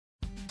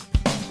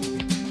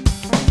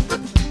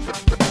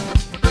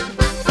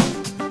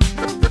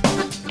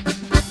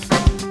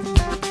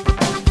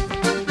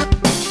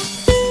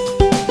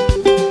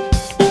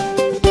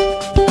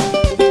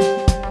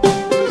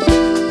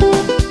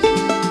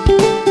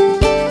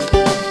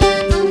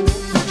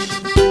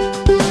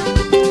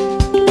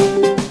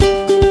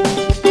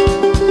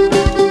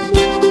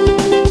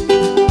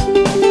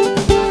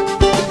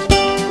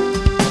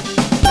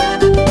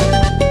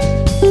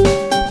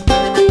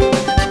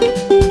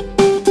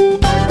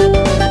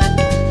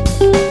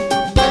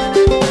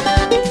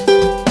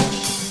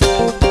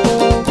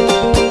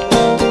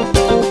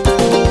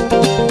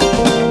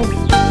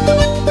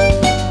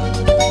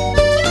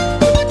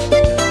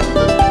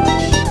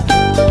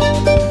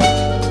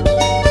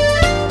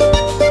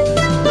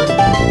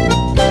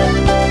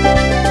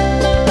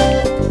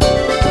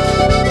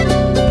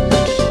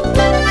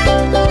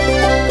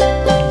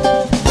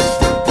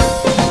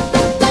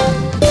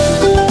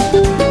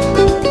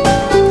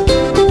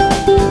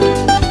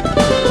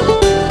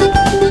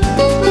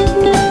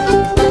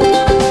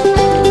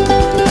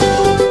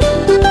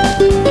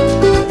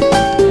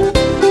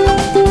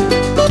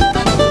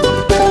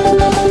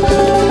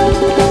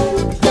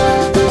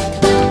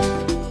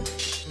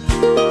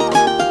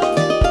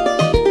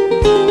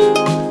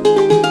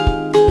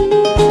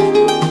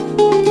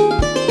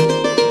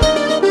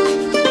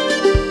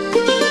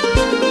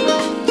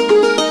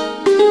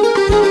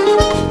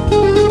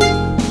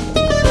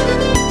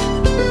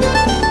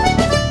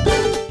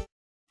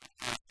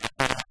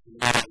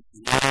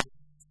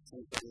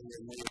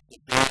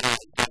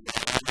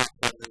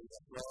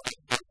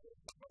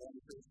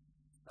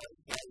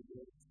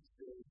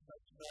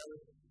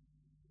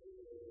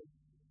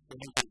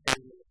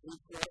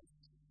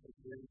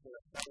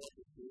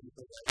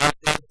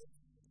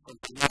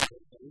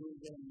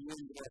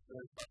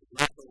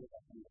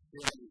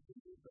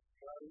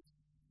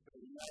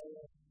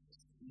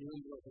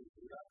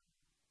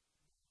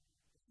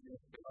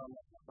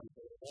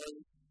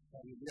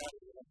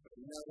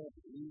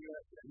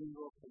amigas y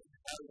amigos,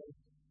 profesionales,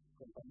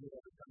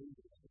 compañeros de salud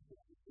de los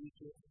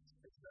servicios,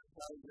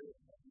 exaltables,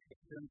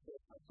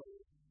 presentes a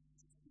todos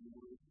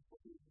muy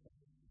importantes.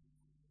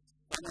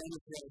 Vamos a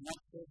iniciar un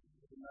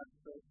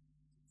acto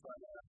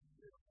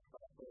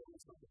para todos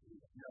nosotros en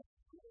la ciudad,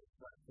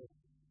 un acto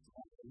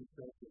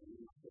compromiso que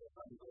venimos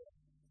trabajando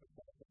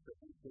para esta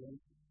presentación,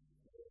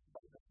 para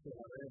la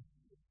tercera vez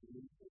que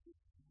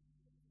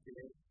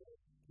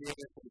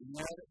quiere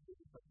terminar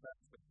y pasar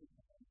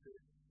precisamente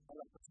a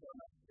las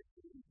personas que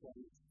utilizan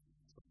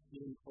su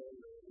tiempo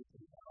de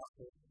su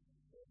trabajo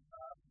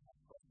a las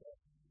cosas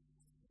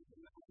que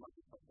la más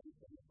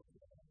importante en la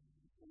sociedad,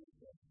 en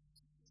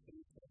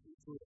nuestra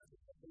cultura, en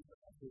nuestra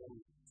presentación,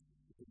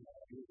 en la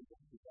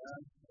biodiversidad,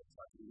 el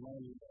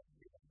patrimonio,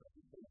 en las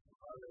tradiciones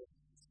orales,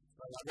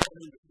 la labor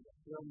de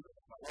investigación de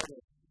los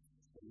valores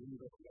del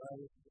mundo rural,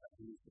 la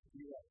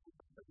iniciativa de la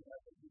prosperidad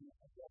del mundo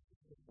rural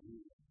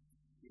sostenible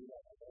y la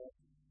labor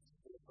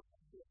de la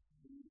formación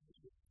y la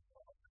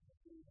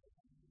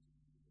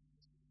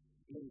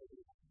bien de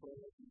la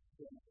escuela de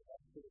iniciación de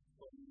arte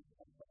con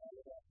la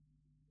palabra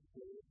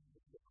de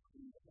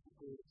economía de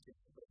recursos que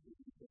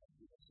permite la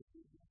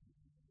filosofía.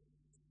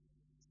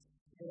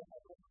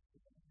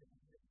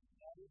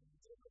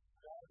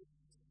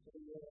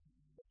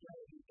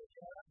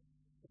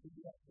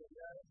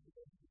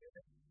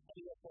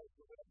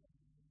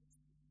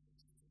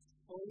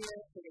 Hoy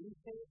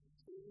Tenerife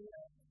tenía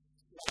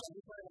la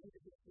tarifa de la gente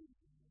que estudia.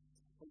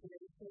 Hoy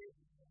Tenerife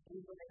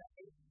un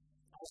homenaje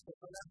a las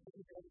personas que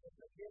viven en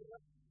nuestra tierra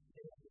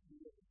de la que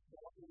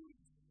trabajo muy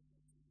bien.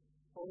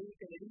 Hoy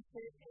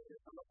Tenerife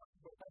es lo más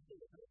importante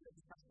de los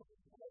representantes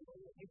de la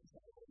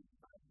iglesia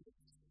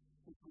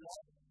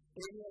cultural,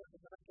 premio a las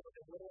personas que nos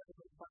recuerdan que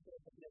son parte de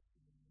esta tierra.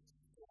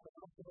 Las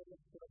personas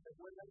que nos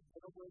recuerdan que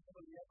no pueden ser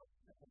olvidados.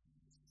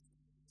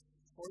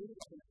 Hoy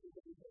la Fundación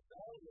de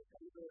Libertad y el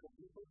Camino de los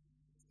Grupos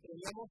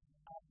premiamos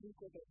a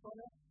 5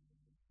 personas,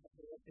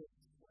 sacerdotes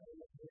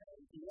de la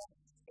entidad,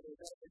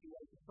 secretarios de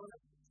la persona,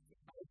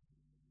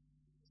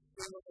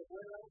 que nos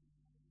recuerdan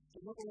que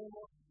no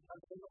podemos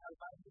mantenernos al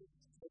margen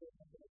de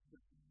nuestra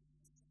selección.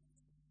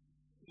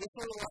 Y eso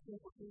lo hacen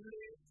posible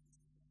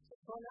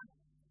personas,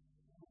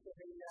 muchas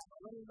de ellas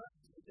anónimas,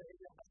 muchas de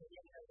ellas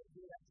pasarían en la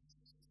energía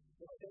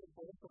de hacer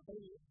por estos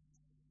medios,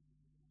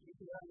 y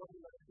eso da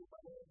nombre a su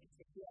valor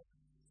especial.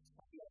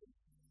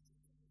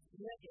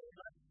 Mira que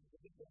además de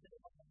que esto se le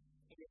pasa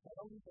en el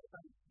salón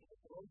importante, en el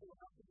salón de los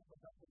actos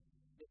importantes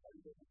de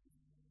salud de la vida.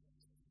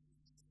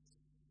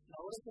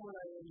 Labores como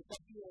la de mi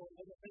propio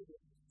medio medio,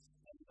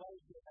 la ayudada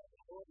y la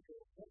labor de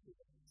los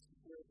médicos,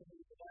 de los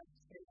literal,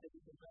 frente a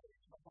la de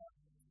papá,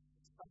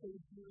 hace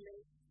visible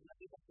la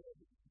vida que es.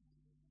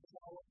 Esa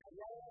labor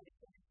callada de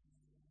esta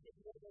de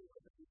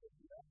nuestra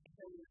universidad,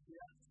 esta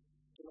universidad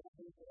que nos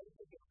hace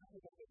diferente, que nos hace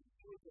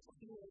competitivos, que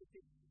posiblemente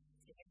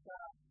en esta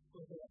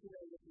conservación de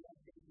la identidad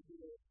que se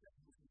tiene de la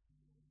institución.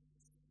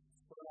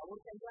 Por la labor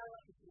callada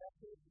que se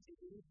hace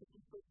desde un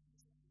instituto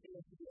en el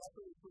Instituto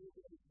de Estudios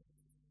de la Vida,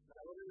 la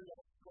labor de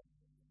la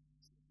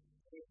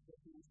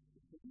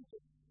instituto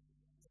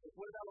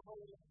recuerda a los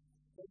jóvenes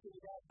que hay que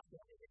mirar hacia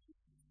la derecha,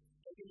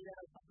 que hay que mirar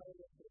al pasado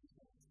de la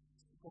televisión,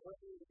 y como es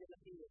el de la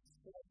vida,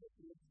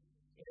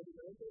 en el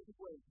momento de su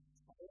pueblo,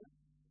 ahora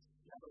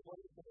la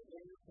propone como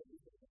reino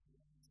servicio de la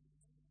vida.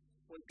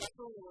 O el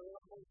caso de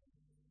los jóvenes,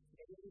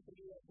 que hay un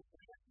periodo de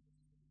sociedad,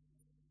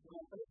 una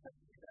empresa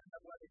que trata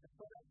de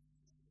personas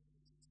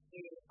que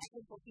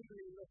hacen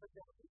posible una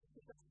oferta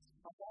política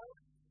basada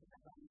en la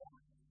calidad,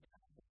 en la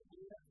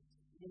perspectiva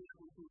y en la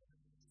cultura.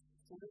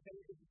 Un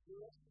mecanismo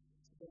efectivo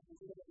del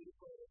futuro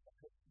político de esta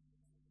gente.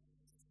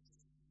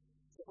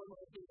 Se podemos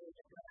decir que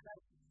la claridad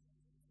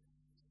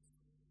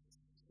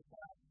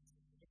está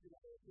en la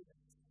medicina.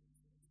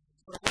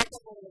 Propuesta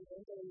por el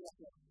Centro de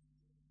Migración.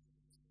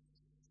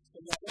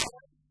 En la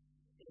guerra,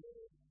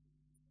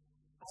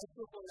 a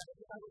esto con la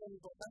que es algo tan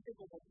importante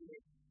como que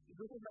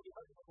incluso es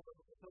matemático como el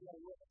profesor de la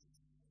guerra,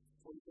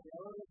 o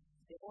historiadores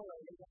de moda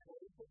y letras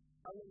favoritos,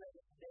 hablan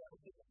de la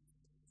música.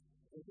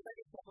 Resulta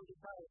que está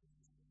conectado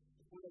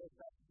uno de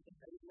esta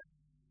isla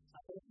a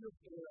precios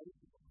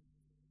elevadísimos.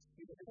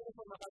 Y por eso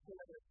forma parte de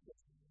la tradición,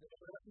 de que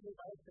puede ser muy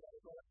maestra de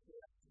todas las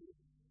ciudades,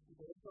 y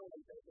por eso la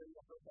interesa de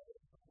la flota de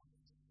los personas.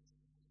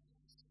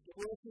 ¿Qué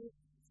puedo decir?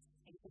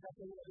 En este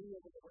caso de la línea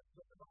que te cuento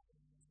de trabajo.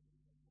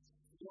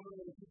 Yo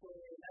del equipo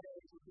del área de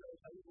agricultura de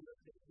salud de los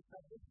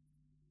servicios,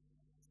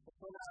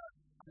 persona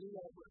amiga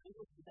de Puerto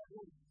Rico, y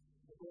también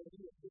de Puerto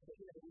Rico,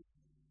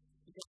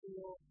 y que ha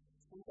sido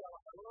un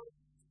trabajador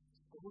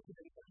con mucha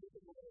dedicación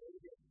como de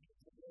ella,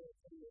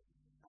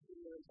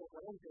 haciendo el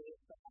componente de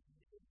esta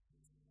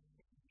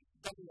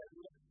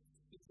candidatura,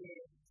 y que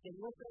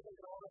demuestra que el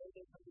trabajo de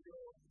ella es un poquito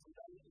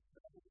importante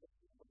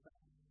y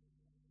importante.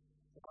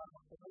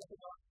 Personas que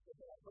trabajan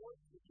desde las 2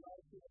 y que van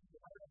a decir las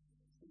semanas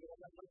y llegar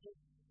a las noches,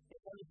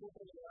 están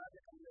dispuestos a llevar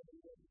a cambio de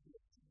vida de sus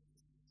hijos.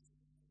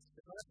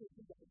 Personas que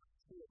existen que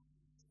participan,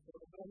 pero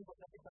que son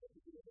importantes para el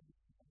futuro de sus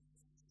hijos.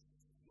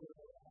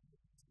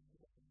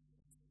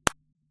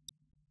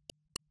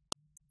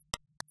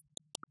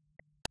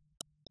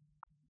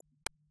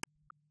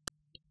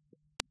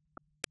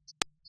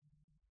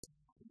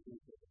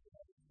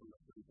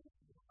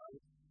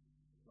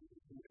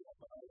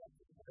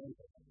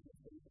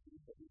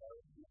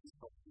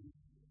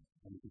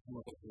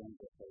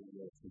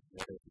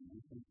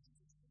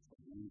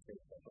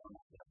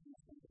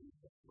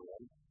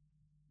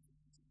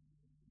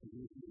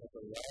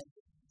 autoridades,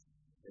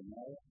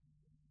 premiados,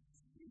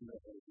 miembros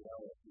del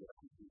jurado de la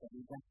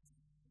Comisión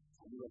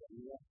amigos de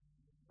vida,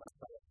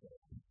 hasta la escuela.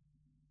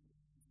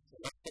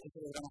 Este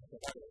programa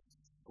estatal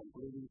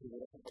concluye un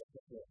riguroso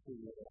proceso de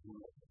estudio de las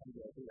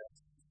universidades de vida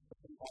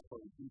presentado por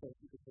distintas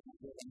instituciones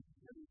de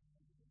organizaciones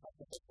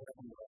hasta tercera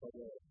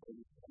convocatoria de los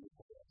premios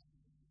Tenerife Rural.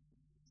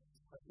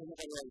 Es una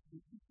tarea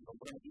difícil y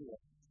comprometida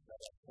la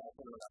realizada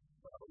por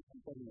la Comisión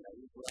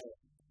Tenerife Rural,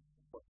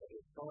 porque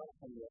todas las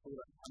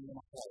candidaturas han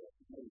demostrado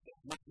méritos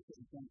más que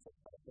suficientes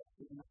para ser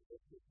dignas de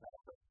esta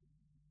prueba.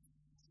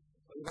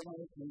 Hoy vamos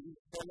a distinguir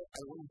solo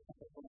algunas de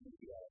estas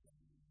entidades,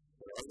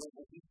 pero hoy vamos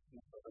a decir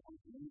nuestro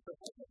reconocimiento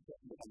a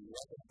de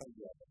candidatos a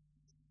candidatos.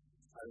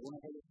 Algunos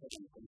de ellos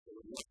serán con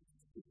seguridad